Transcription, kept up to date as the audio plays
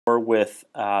Or with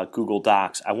Google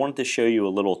Docs, I wanted to show you a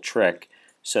little trick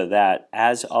so that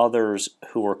as others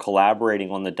who are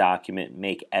collaborating on the document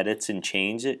make edits and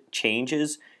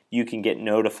changes, you can get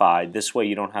notified. This way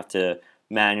you don't have to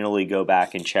manually go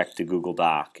back and check the Google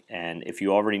Doc. And if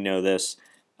you already know this,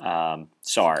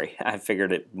 sorry, I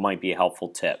figured it might be a helpful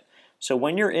tip. So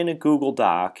when you're in a Google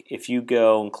Doc, if you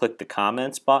go and click the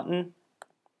comments button,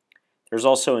 there's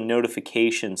also a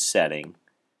notification setting.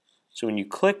 So when you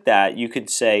click that, you could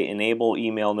say enable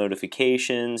email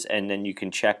notifications, and then you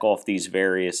can check off these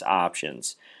various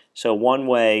options. So one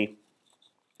way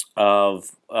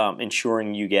of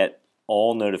ensuring you get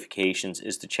all notifications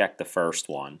is to check the first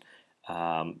one,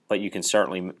 but you can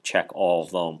certainly check all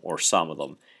of them or some of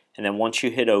them. And then once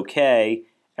you hit OK,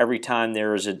 every time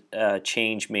there is a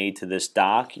change made to this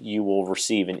doc, you will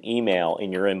receive an email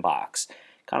in your inbox.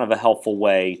 Kind of a helpful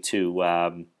way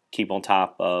to keep on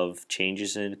top of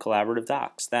changes in collaborative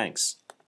docs. Thanks.